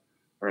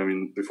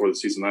 before the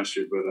season last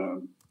year. But,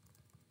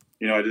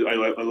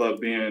 I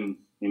love being,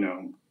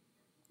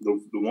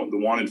 the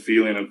wanted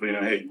feeling of,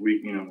 hey,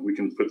 we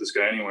can put this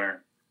guy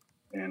anywhere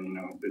and,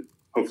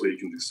 hopefully he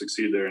can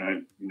succeed there.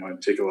 And I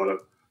take a lot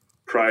of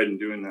pride in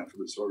doing that for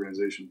this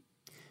organization.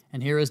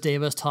 And here is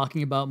Davis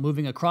talking about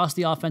moving across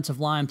the offensive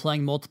line,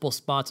 playing multiple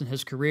spots in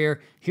his career.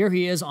 Here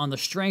he is on the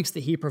strengths that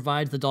he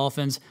provides the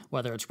Dolphins,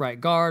 whether it's right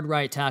guard,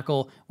 right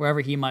tackle,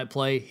 wherever he might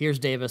play. Here's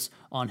Davis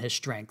on his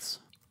strengths.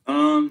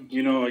 I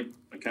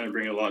kind of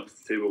bring a lot to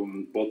the table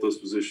in both those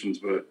positions,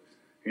 but,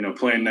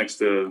 playing next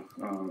to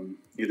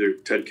either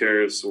Ted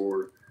Karras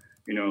or,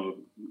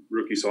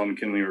 rookie Solomon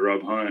Kinley or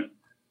Rob Hunt,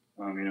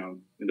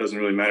 it doesn't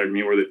really matter to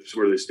me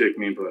where they stick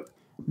me, but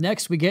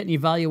next, we get an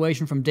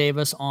evaluation from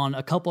Davis on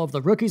a couple of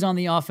the rookies on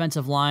the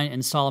offensive line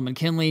in Solomon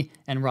Kinley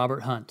and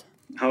Robert Hunt.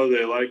 How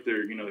they like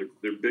they're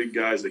big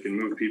guys that can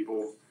move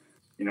people.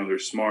 They're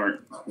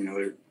smart.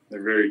 They're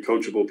very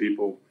coachable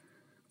people.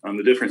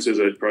 The difference is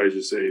I'd probably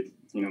just say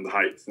the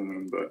height in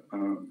them, but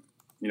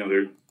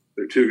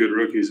they're two good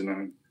rookies, and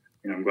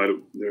I'm glad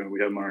we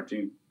have them on our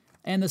team.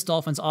 And this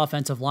Dolphins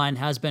offensive line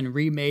has been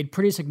remade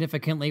pretty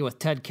significantly with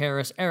Ted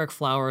Karras, Eric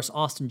Flowers,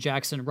 Austin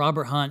Jackson,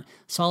 Robert Hunt,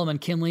 Solomon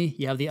Kinley.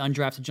 You have the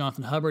undrafted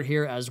Jonathan Hubbard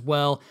here as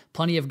well.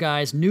 Plenty of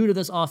guys new to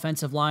this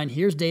offensive line.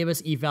 Here's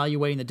Davis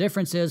evaluating the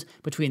differences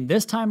between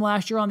this time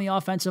last year on the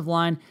offensive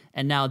line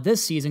and now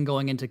this season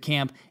going into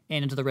camp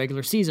and into the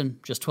regular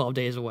season, just 12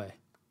 days away.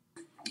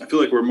 I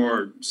feel like we're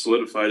more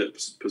solidified at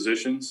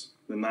positions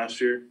than last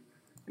year.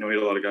 We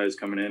had a lot of guys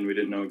coming in. We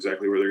didn't know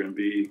exactly where they're going to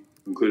be,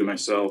 including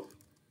myself.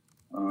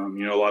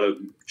 A lot of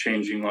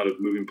changing, a lot of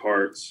moving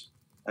parts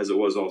as it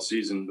was all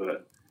season.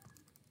 But,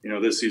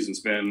 this season's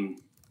been,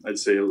 I'd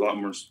say, a lot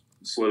more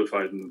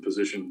solidified in the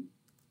position,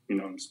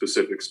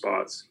 specific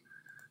spots.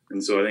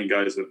 And so I think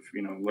guys have,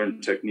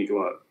 learned technique a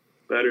lot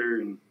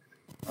better and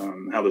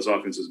how this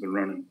offense has been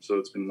running. So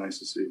it's been nice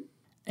to see.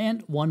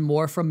 And one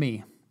more from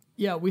me.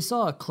 Yeah, we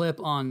saw a clip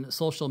on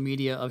social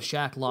media of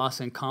Shaq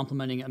Lawson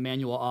complimenting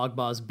Emmanuel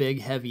Ogbah's big,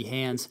 heavy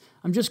hands.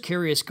 I'm just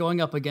curious, going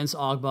up against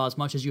Ogbah as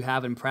much as you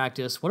have in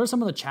practice, what are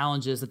some of the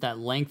challenges that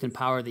length and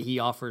power that he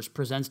offers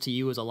presents to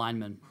you as a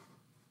lineman?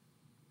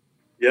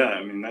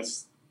 Yeah,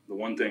 that's the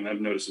one thing I've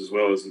noticed as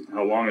well is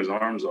how long his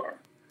arms are.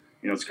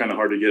 It's kind of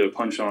hard to get a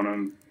punch on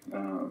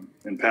him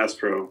in pass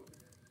pro,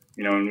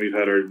 and we've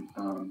had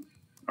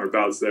our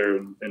bouts there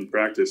in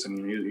practice,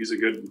 and he's a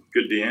good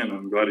DN.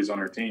 I'm glad he's on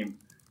our team.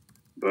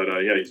 But,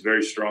 he's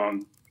very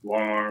strong,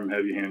 long arm,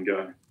 heavy hand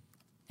guy.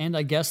 And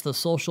I guess the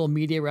social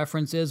media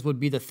references would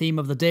be the theme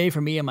of the day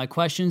for me and my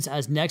questions,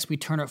 as next we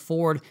turn it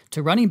forward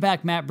to running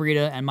back Matt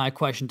Breida and my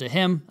question to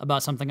him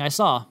about something I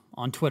saw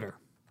on Twitter.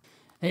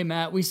 Hey,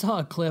 Matt, we saw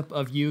a clip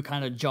of you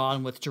kind of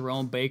jawing with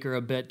Jerome Baker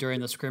a bit during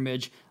the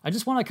scrimmage. I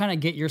just want to kind of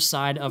get your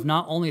side of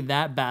not only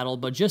that battle,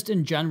 but just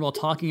in general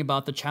talking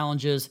about the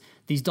challenges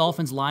these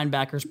Dolphins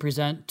linebackers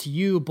present to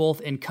you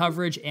both in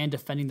coverage and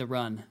defending the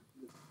run.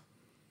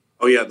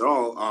 Oh, yeah, they're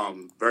all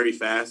very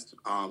fast,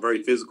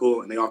 very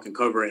physical, and they all can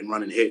cover and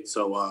run and hit.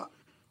 So,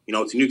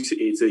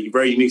 it's a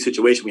very unique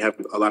situation. We have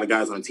a lot of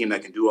guys on the team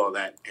that can do all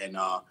that. And,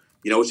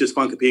 it's just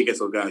fun competing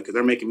against those guys because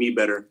they're making me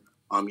better,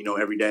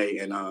 every day.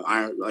 And,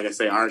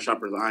 iron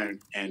sharpens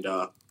iron. And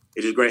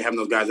it's just great having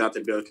those guys out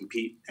there to be able to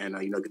compete and,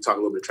 can talk a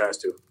little bit of trash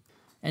too.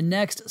 And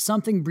next,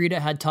 something Breida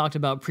had talked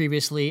about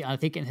previously, I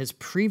think in his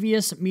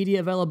previous media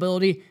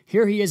availability.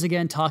 Here he is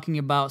again talking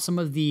about some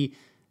of the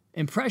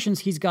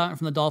impressions he's gotten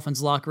from the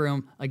Dolphins locker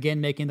room, again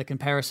making the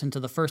comparison to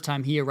the first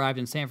time he arrived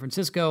in San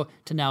Francisco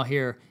to now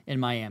here in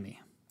Miami.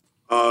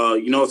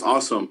 It's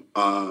awesome.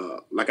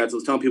 Like I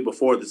was telling people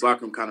before, this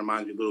locker room kind of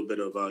reminds me a little bit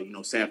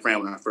of, San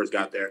Fran when I first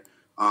got there.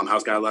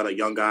 House got a lot of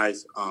young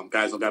guys.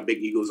 Guys don't got big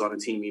egos on the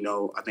team.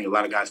 I think a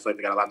lot of guys feel like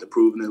they got a lot to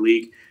prove in the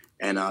league.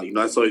 And,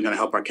 that's always going to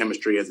help our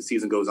chemistry as the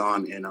season goes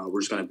on. And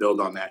we're just going to build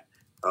on that.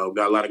 We've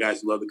got a lot of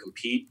guys who love to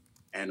compete.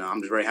 And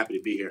I'm just very happy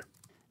to be here.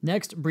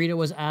 Next, Breida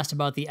was asked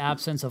about the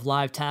absence of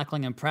live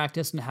tackling in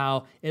practice and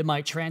how it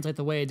might translate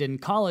the way it did in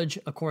college,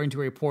 according to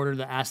a reporter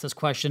that asked this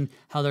question,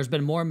 how there's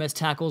been more missed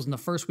tackles in the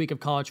first week of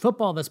college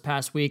football this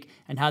past week,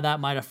 and how that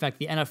might affect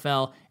the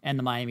NFL and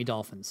the Miami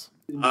Dolphins.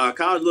 College is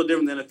a little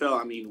different than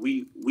NFL.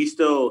 We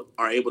still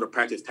are able to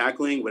practice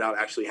tackling without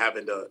actually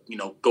having to,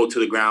 go to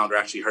the ground or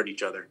actually hurt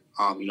each other.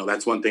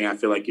 That's one thing I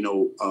feel like,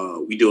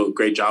 we do a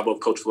great job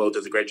of. Coach Flo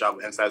does a great job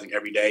of emphasizing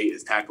every day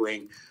is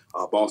tackling,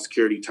 ball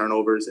security,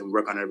 turnovers, and we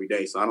work on it every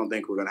day. So I don't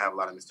think we're going to have a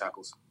lot of missed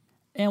tackles.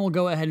 And we'll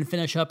go ahead and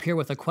finish up here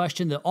with a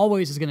question that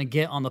always is going to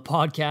get on the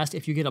podcast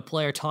if you get a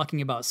player talking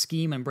about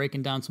scheme and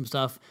breaking down some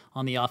stuff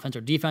on the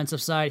offensive or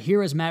defensive side.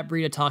 Here is Matt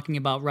Breida talking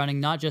about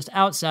running not just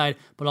outside,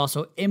 but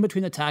also in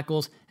between the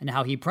tackles and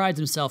how he prides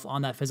himself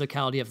on that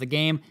physicality of the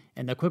game.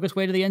 And the quickest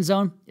way to the end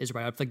zone is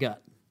right up the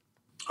gut.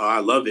 I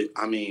love it.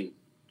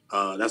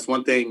 That's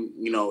one thing,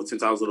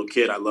 since I was a little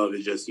kid, I love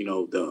is just,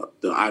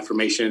 the I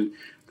formation,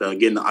 the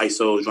getting the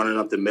ISOs, running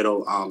up the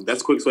middle. That's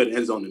the quickest way to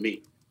end zone to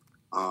me.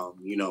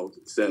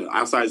 The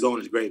outside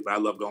zone is great, but I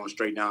love going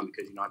straight down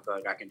because, I feel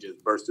like I can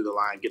just burst through the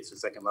line, get to the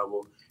second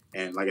level.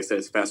 And like I said,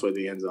 it's the fast way to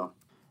the end zone.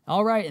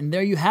 All right, and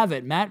there you have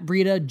it. Matt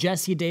Breida,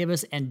 Jesse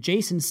Davis, and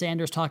Jason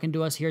Sanders talking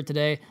to us here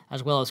today,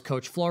 as well as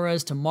Coach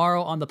Flores.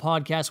 Tomorrow on the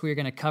podcast, we are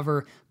going to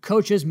cover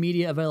coaches'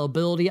 media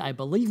availability. I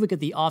believe we get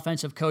the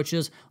offensive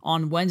coaches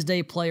on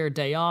Wednesday, player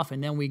day off,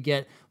 and then we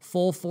get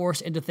full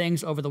force into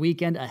things over the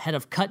weekend ahead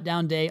of cut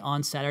down day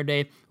on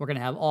Saturday. We're going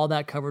to have all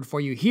that covered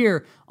for you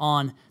here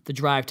on the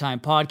Drive Time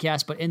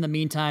podcast. But in the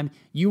meantime,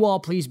 you all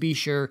please be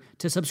sure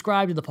to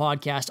subscribe to the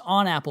podcast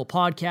on Apple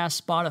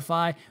Podcasts,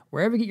 Spotify,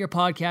 wherever you get your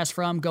podcast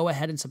from. Go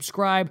ahead and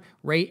subscribe,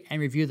 rate,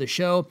 and review the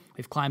show.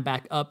 We've climbed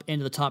back up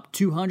into the top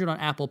 200 on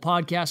Apple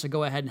Podcasts, so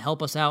go ahead and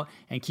help us out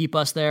and keep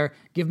us there.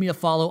 Give me a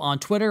follow on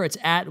Twitter. It's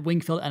at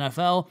Wingfield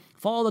NFL.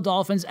 Follow the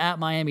Dolphins at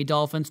Miami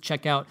Dolphins.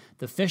 Check out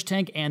the Fish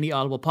Tank and the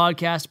Audible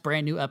podcast.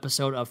 Brand new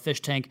episode of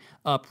Fish Tank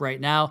up right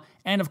now.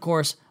 And of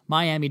course,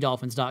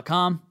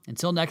 MiamiDolphins.com.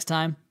 Until next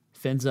time,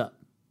 fins up.